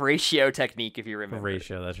called the ratio technique, if you remember.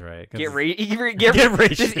 Ratio, that's right. Get ratio.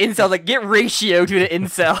 This incel, like, get ratio to the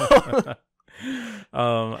incel.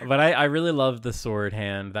 But I really loved the sword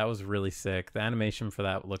hand. That was really sick. The animation for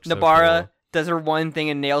that looked so Nobara cool. does her one thing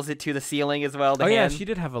and nails it to the ceiling as well. Yeah, she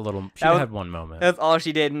did have had one moment. That's all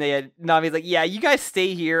she did. And Nami's like, yeah, you guys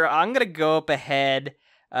stay here. I'm going to go up ahead.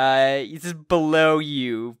 It's just below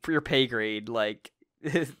you for your pay grade, like.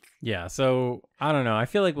 Yeah, so I don't know. I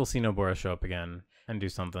feel like we'll see Nobara show up again and do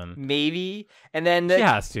something. Maybe, and then she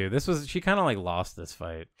has to. She kind of like lost this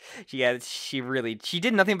fight. She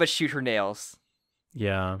did nothing but shoot her nails.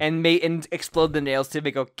 Yeah, and explode the nails to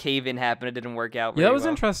make a cave in happen. It didn't work out. Yeah, that was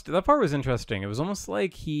interesting. That part was interesting. It was almost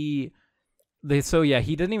like he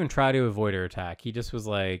didn't even try to avoid her attack. He just was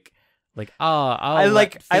like. I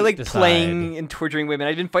like playing and torturing women.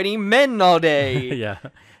 I've been fighting men all day. Yeah,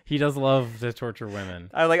 he does love to torture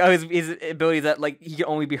women. I like his ability that like he can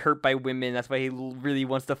only be hurt by women. That's why he really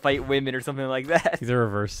wants to fight women or something like that. He's a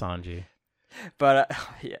reverse Sanji. But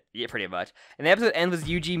yeah, pretty much. And the episode ends with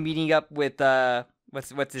Yuji meeting up with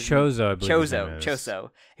what's his Chozo, I believe Chozo,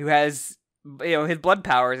 who has his blood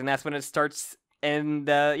powers, and that's when it starts. And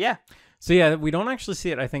yeah. So yeah, we don't actually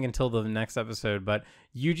see it, I think, until the next episode, but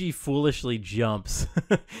Yuji foolishly jumps.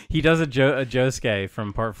 He does a Josuke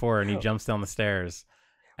from part 4, and he jumps down the stairs.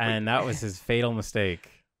 And that was his fatal mistake.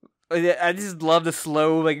 I just love the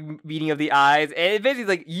slow like beating of the eyes. And it's basically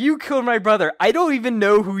like, you killed my brother. I don't even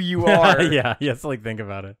know who you are. Yeah, he has to like think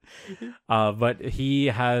about it. But he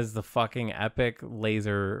has the fucking epic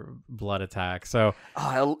laser blood attack. So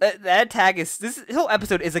that attack this whole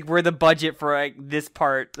episode is like where the budget for like this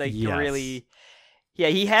part really. Yeah,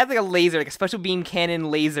 he has like a laser, like a special beam cannon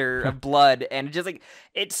laser of blood, and it just like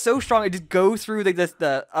it's so strong. It just goes through like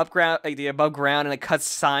the above ground, and it cuts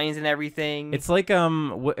signs and everything. It's like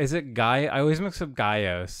is it Guy? I always mix up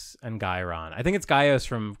Gaios and Gairon. I think it's Gaios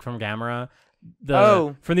from Gamera.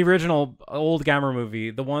 From the original old Gamera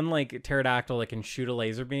movie, the one like pterodactyl that can shoot a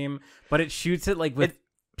laser beam, but it shoots it like with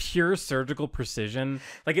pure surgical precision.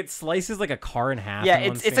 Like it slices like a car in half. Yeah,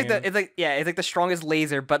 it's like the strongest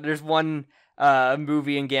laser, but there's one.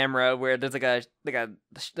 movie in Gamera where there's like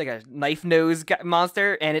a knife nose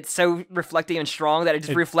monster, and it's so reflecting and strong that it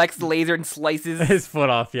just reflects the laser and slices his foot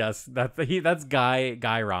off. Yes, that's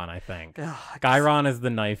Gairon, I think. Gairon is the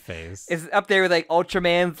knife phase. It's up there with like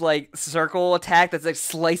Ultraman's like circle attack that's like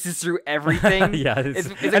slices through everything. Yeah, it's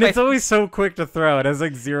and it's always so quick to throw. It has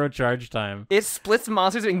like 0 charge time. It splits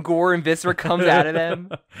monsters and gore and viscera comes out of them.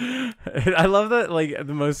 I love that like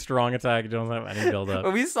the most strong attack don't have any build up.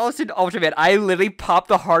 When we saw Ultraman, I literally popped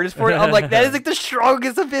the hardest for it. I'm like, that is like the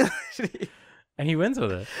strongest ability. And he wins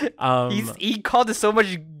with it. He caused so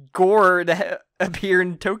much gore to appear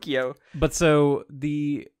in Tokyo. But so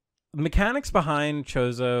the mechanics behind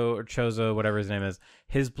Chozo, whatever his name is,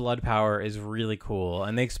 his blood power is really cool.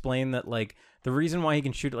 And they explain that like the reason why he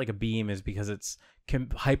can shoot it like a beam is because it's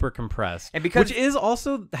hyper compressed, and which is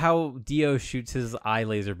also how Dio shoots his eye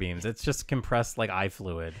laser beams. It's just compressed like eye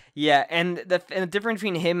fluid. Yeah, and the difference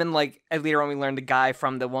between him and like later on we learned the guy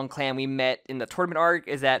from the one clan we met in the tournament arc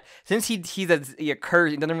is that since he's a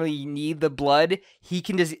curse, he doesn't really need the blood. He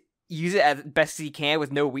can just use it as best as he can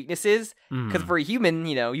with no weaknesses. Because for a human,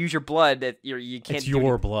 use your blood. That you can't. It's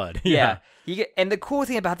your blood. Yeah. And the cool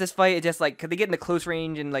thing about this fight is just like, cause they get into close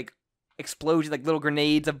range and like explosions, like little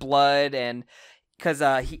grenades of blood, and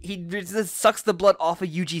because he just sucks the blood off of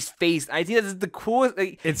Yuji's face. I think that's the coolest.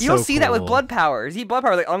 Like, you don't see that with blood powers. He blood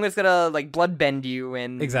power like, I'm just gonna like blood bend you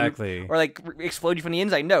and exactly, or like explode you from the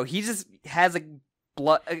inside. No, he just has like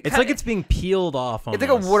blood. It's like it's being peeled off. Almost.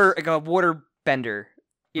 It's like a water bender.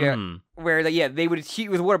 Yeah, where they would heat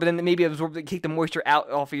with water, but then maybe absorb, kick the moisture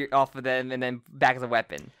out off of them, and then back as a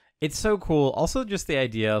weapon. It's so cool. Also, just the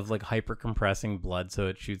idea of like hyper compressing blood so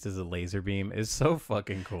it shoots as a laser beam is so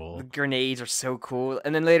fucking cool. The grenades are so cool,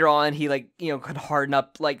 and then later on, he could harden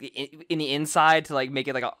up like in the inside to like make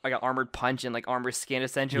it like an armored punch and like armored skin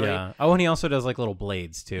essentially. Yeah. Oh, and he also does like little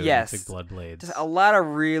blades too. Yes, like blood blades. Just a lot of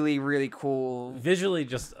really really cool. Visually,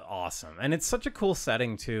 just awesome, and it's such a cool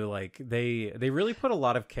setting too. Like they really put a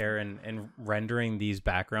lot of care in rendering these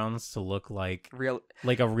backgrounds to look like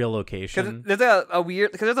a real location. Because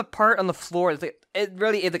there's a part on the floor. It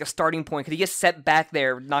really is like a starting point because he gets set back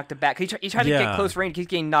there, knocked it back. He tried to get close range, he's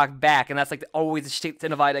getting knocked back, and that's like always the shape to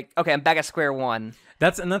divide. Like, okay, I'm back at square one.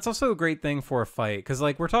 That's also a great thing for a fight because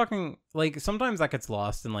like we're talking like sometimes that gets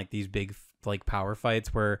lost in like these big like power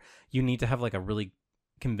fights where you need to have like a really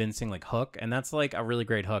convincing like hook, and that's like a really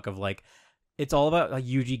great hook of like it's all about like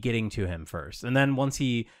Yuji getting to him first, and then once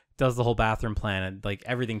he does the whole bathroom plan and like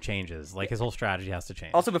everything changes, like his whole strategy has to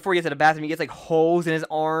change. Also, before he gets to the bathroom, he gets like holes in his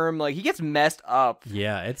arm, like he gets messed up.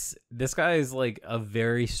 Yeah, this guy is like a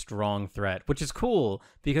very strong threat, which is cool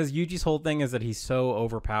because Yuji's whole thing is that he's so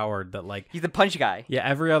overpowered that like he's the punch guy. Yeah,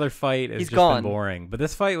 every other fight is been boring, but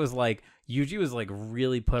this fight was like Yuji was like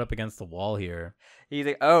really put up against the wall here. He's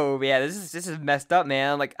like, oh yeah, this is messed up,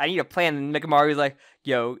 man. Like I need a plan. And Mikamaru's like,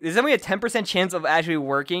 yo, there's only a 10% chance of actually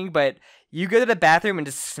working, but you go to the bathroom and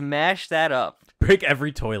just smash that up. Break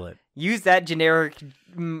every toilet. Use that generic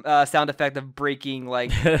sound effect of breaking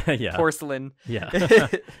like porcelain. Yeah.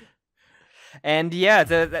 And yeah,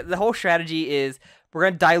 the whole strategy is we're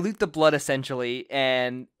gonna dilute the blood essentially,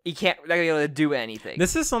 and not gonna be able to do anything.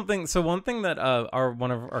 This is something. So one thing that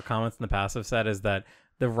one of our comments in the past have said is that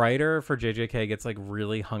the writer for JJK gets like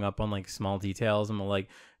really hung up on like small details and will like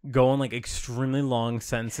go on like extremely long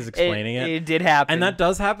sentences explaining it. It did happen, and that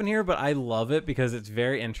does happen here, but I love it because it's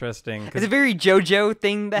very interesting. It's a very JoJo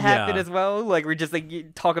thing that happened as well. Like we're just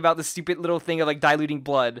like talk about the stupid little thing of like diluting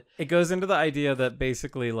blood. It goes into the idea that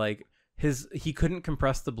basically like he couldn't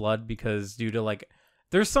compress the blood because due to like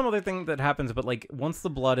there's some other thing that happens, but like once the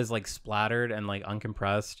blood is like splattered and like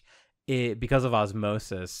uncompressed, because of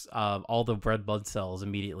osmosis, all the red blood cells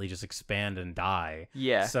immediately just expand and die.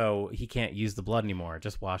 Yeah. So he can't use the blood anymore. It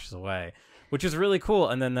just washes away, which is really cool.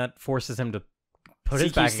 And then that forces him to put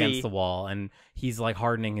his back against the wall, and he's like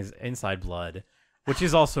hardening his inside blood, which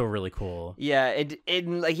is also really cool. Yeah.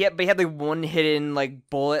 But he had like one hidden like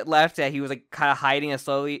bullet left that he was like kind of hiding it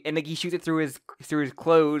slowly, and like he shoots it through his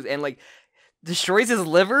clothes and like destroys his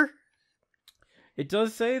liver. It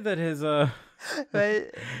does say that his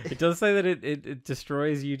it does say that it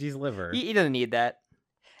destroys Yuji's liver. He doesn't need that.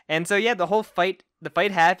 And so yeah, the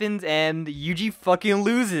fight happens and Yuji fucking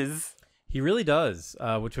loses. He really does,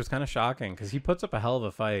 which was kind of shocking because he puts up a hell of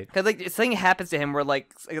a fight. Because like something happens to him where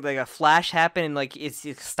like a flash happened and like it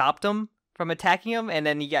stopped him from attacking him, and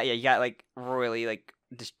then he got like royally like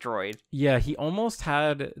destroyed. Yeah, he almost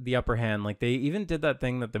had the upper hand. Like they even did that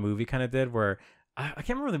thing that the movie kind of did where I can't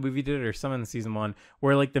remember if the movie did it or some in season 1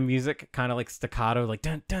 where like the music kind of like staccato like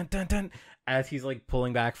dun dun dun dun as he's like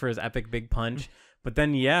pulling back for his epic big punch. But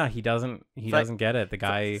then he doesn't get it. The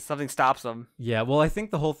guy, something stops him. Yeah, well, I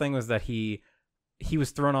think the whole thing was that he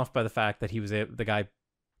was thrown off by the fact that the guy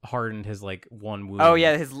hardened his like one wound. Oh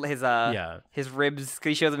yeah, his ribs. Cause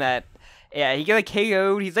he shows him that. Yeah, he got like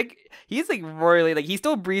KO'd. He's like royally like he's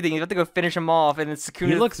still breathing. He's about to go finish him off, and then Sukuna.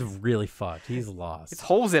 He looks really fucked. He's lost. It's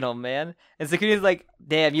holes in him, man. And Sukuna's like,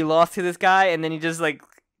 "Damn, you lost to this guy," and then he just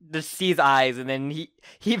sees eyes, and then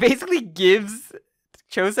he basically gives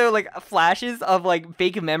Choso like flashes of like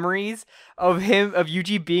fake memories of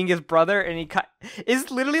Yuji being his brother, and it's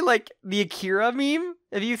literally like the Akira meme.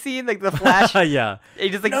 Have you seen like the flash? Yeah. He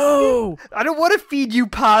just like, no, I don't want to feed you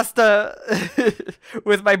pasta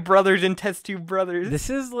with my brothers and test tube brothers. This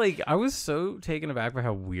is like, I was so taken aback by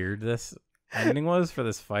how weird this ending was for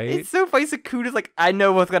this fight. It's so funny. Sakuda's like, I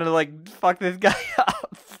know what's gonna like fuck this guy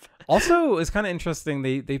up. Also, it's kind of interesting.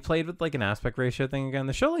 They played with like an aspect ratio thing again.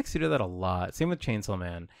 The show likes to do that a lot. Same with Chainsaw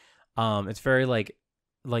Man. It's very like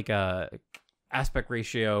a aspect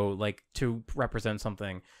ratio like to represent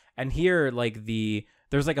something. And here, like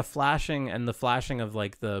there's like a flashing, and the flashing of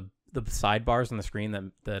like the sidebars on the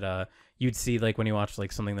screen that you'd see like when you watch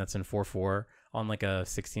like something that's in 4:4 on like a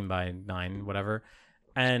 16:9 whatever.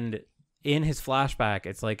 And in his flashback,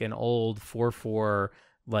 it's like an old 4:4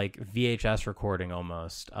 like VHS recording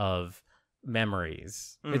almost of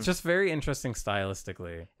memories. It's just very interesting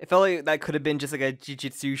stylistically. It felt like that could have been just like a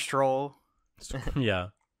Jujutsu stroll. Yeah.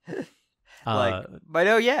 But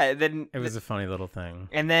no, yeah. Then it was a funny little thing.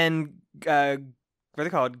 And then what are they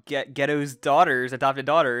called? Ghetto's daughters, adopted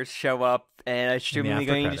daughters, show up and assumingly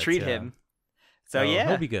going to treat him. So yeah,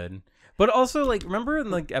 he'll be good. But also, like, remember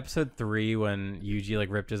in like episode 3 when Yuji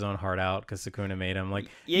like ripped his own heart out because Sukuna made him? Like,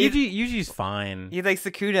 Yuji's fine. He's like,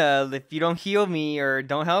 Sukuna, if you don't heal me or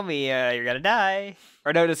don't help me, you're gonna die.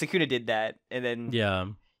 Or no, Sukuna did that, and then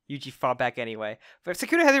Yuji fought back anyway. But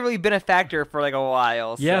Sukuna hasn't really been a factor for like a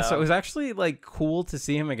while. So. Yeah, so it was actually like cool to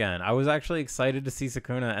see him again. I was actually excited to see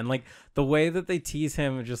Sukuna, and like the way that they tease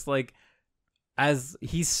him, just like as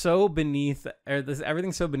he's so beneath,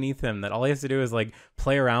 everything's so beneath him that all he has to do is like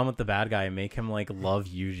play around with the bad guy and make him like love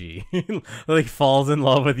Yuji, like falls in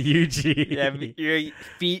love with Yuji. Yeah,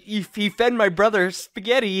 he fed my brother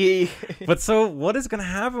spaghetti. But so what is gonna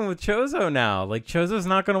happen with Chozo now? Like Chozo's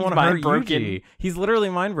not gonna want to hurt Yuji. He's literally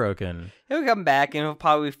mind broken. He'll come back and he'll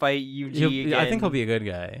probably fight Yuji again. I think he'll be a good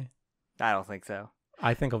guy. I don't think so.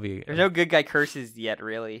 I think he'll be. There's no good guy curses yet,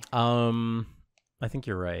 really. I think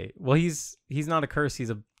you're right. Well, he's not a curse.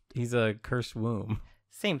 He's a cursed womb.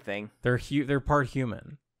 Same thing. They're part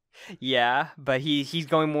human. Yeah, but he's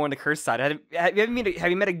going more on the curse side. Have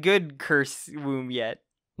you met a good curse womb yet?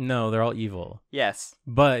 No, they're all evil. Yes,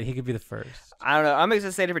 but he could be the first. I don't know. I'm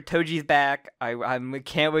excited for Toji's back. I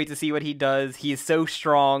can't wait to see what he does. He is so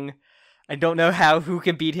strong. I don't know who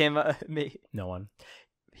can beat him. No one.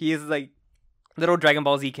 He is like little Dragon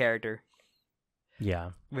Ball Z character.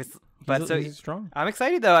 Yeah. He's strong. I'm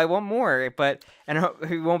excited though. I want more, and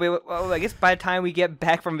we won't be. Well, I guess by the time we get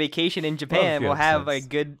back from vacation in Japan, we'll have a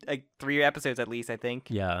good 3 episodes at least. I think.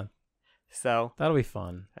 Yeah. So that'll be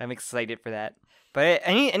fun. I'm excited for that. But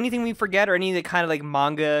anything we forget or any of the kind of like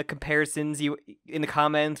manga comparisons you in the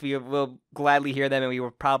comments, we will gladly hear them, and we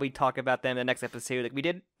will probably talk about them in the next episode, like we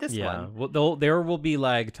did this one. Yeah, well, there will be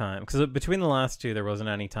lag time because between the last 2, there wasn't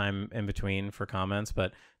any time in between for comments,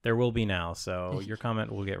 but there will be now. So your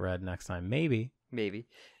comment will get read next time, maybe.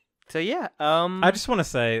 So yeah, I just want to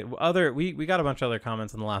say we got a bunch of other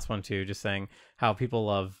comments in the last one too, just saying how people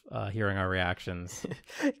love hearing our reactions.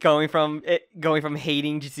 going from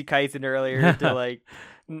hating Jujutsu Kaisen earlier to like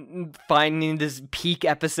finding this peak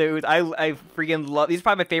episode. I freaking love these. Are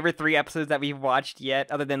probably my favorite 3 episodes that we've watched yet.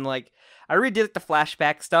 Other than like I really did like the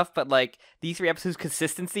flashback stuff, but like these 3 episodes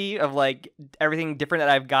consistency of like everything different that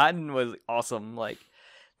I've gotten was awesome. Like.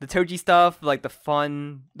 The Toji stuff, like the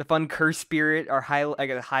fun curse spirit, are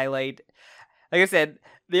highlight. Like I said,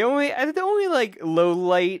 the only like low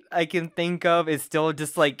light I can think of is still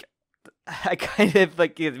just like I kind of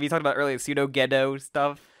like we talked about earlier pseudo ghetto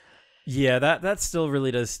stuff. Yeah, that still really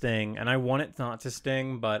does sting, and I want it not to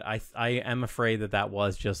sting, but I am afraid that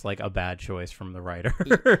was just like a bad choice from the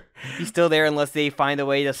writer. He's still there unless they find a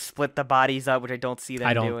way to split the bodies up, which I don't see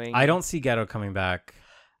them doing. I don't see Ghetto coming back.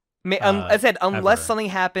 I said unless ever. something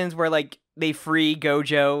happens where like they free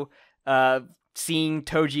Gojo, seeing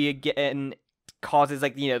Toji again causes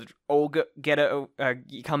like old Ghetto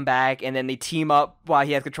come back, and then they team up while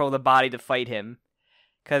he has control of the body to fight him.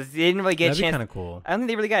 Because they didn't really get a chance. That'd be kind of cool. I don't think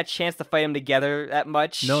they really got a chance to fight him together that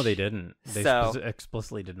much. No, they didn't. They so,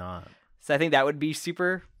 explicitly did not. So I think that would be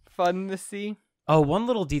super fun to see. Oh, one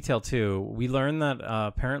little detail too. We learned that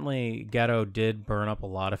apparently Ghetto did burn up a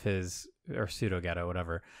lot of his or pseudo-ghetto,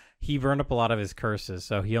 whatever. He burned up a lot of his curses,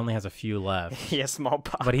 so he only has a few left. Yeah,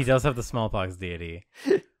 smallpox. But he does have the smallpox deity,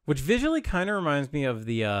 which visually kind of reminds me of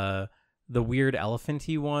the weird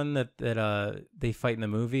elephanty one that they fight in the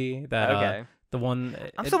movie. That okay. The one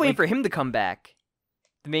I'm still waiting for him to come back.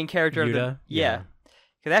 The main character of the yeah.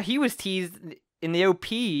 Because he was teased in the OP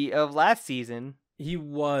of last season. He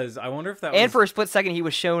was. I wonder if that and was... for a split second, he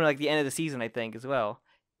was shown like the end of the season, I think, as well.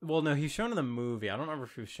 Well, no, he's shown in the movie. I don't remember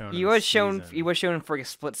if he was shown. He was shown. He was shown for a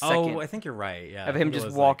split second. Oh, I think you're right. Yeah, of him just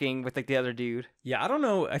walking with like the other dude. Yeah, I don't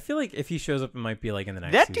know. I feel like if he shows up, it might be like in the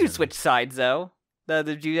next. That season. dude switched sides though. The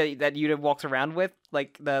dude that Yuta walks around with,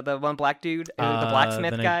 like the one black dude, the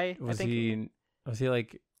blacksmith guy. Was he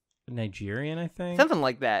like Nigerian? I think something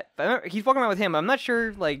like that. But I remember, he's walking around with him. I'm not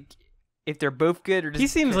sure like if they're both good or just. He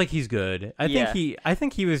seems like he's good. I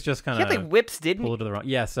think he was just kind of. He had like whips, didn't he? Pulled to the wrong.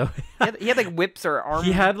 Yeah, so he had like whips or armor.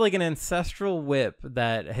 He had like an ancestral whip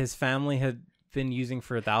that his family had been using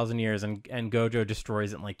for 1,000 years, and Gojo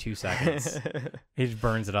destroys it in like 2 seconds. He just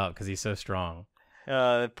burns it up because he's so strong.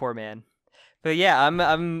 Poor man. But yeah,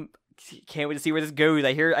 I'm can't wait to see where this goes.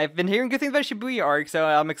 I've been hearing good things about Shibuya arc, so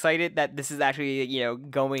I'm excited that this is actually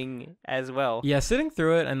going as well. Yeah, sitting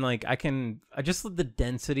through it and like I just the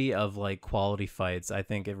density of like quality fights. I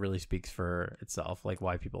think it really speaks for itself, like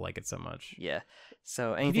why people like it so much. Yeah.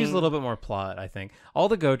 So anything... use a little bit more plot. I think all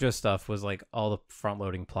the Gojo stuff was like all the front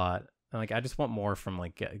loading plot. And, like I just want more from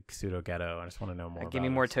like pseudo ghetto. I just want to know more. Give me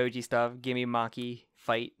more Toji stuff. Give me Maki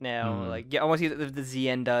fight now. Like I want to see what the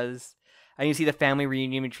ZN does. I need to see the family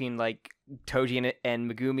reunion between like Toji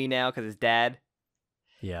and Megumi now because his dad.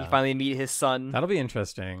 Yeah. You finally meet his son. That'll be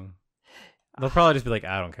interesting. They'll probably just be like,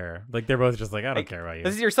 I don't care. Like they're both just like, I don't care about you.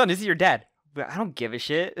 This is your son. This is your dad. But I don't give a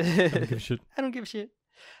shit. I don't give a shit. I don't give a shit.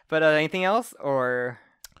 But anything else, or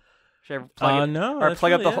should I plug it? No. Or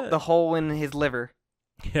plug up the hole in his liver?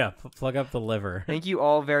 Yeah, plug up the liver. Thank you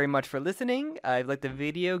all very much for listening. If you liked the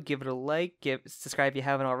video, give it a like. Subscribe if you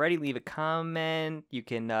haven't already. Leave a comment. You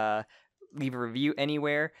can leave a review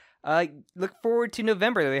anywhere. Look forward to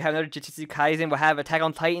November. We have another Jujutsu Kaisen. We'll have Attack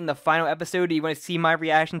on Titan, the final episode. Do you want to see my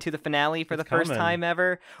reaction to the finale for the first time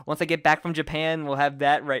ever? Once I get back from Japan, we'll have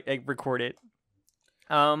that recorded.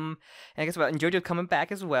 And I guess and JoJo's coming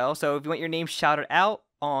back as well. So if you want your name shouted out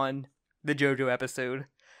on the JoJo episode,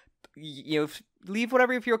 leave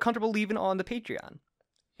whatever if you're comfortable leaving on the Patreon.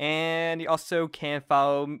 And you also can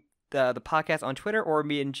follow the podcast on Twitter or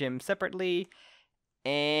me and Jim separately.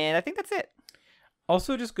 And I think that's it.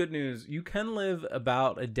 Also, just good news. You can live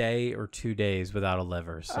about a day or 2 days without a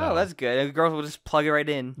liver. So. Oh, that's good. The girls will just plug it right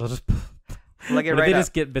in. They'll just plug it right They up.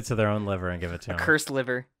 just get bits of their own liver and give it to them. Cursed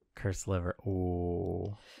liver. Cursed liver.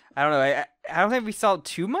 Ooh. I don't know. I don't think we saw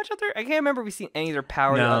too much of their... I can't remember if we seen any of their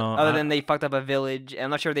powers other than they fucked up a village. And I'm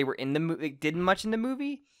not sure if they were in the movie. Did much in the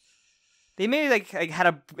movie. They may have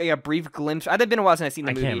had a brief glimpse. It's been a while since I've seen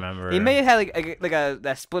the movie. I can't remember. They may have had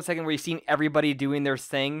that split second where you've seen everybody doing their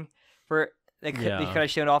thing for... They could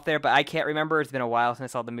have shown off there, but I can't remember. It's been a while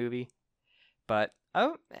since I saw the movie. But,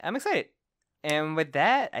 I'm excited. And with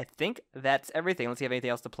that, I think that's everything. Let's see if you have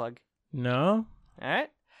anything else to plug. No. All right.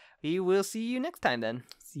 We will see you next time then.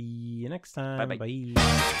 See you next time. Bye-bye.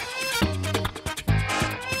 Bye.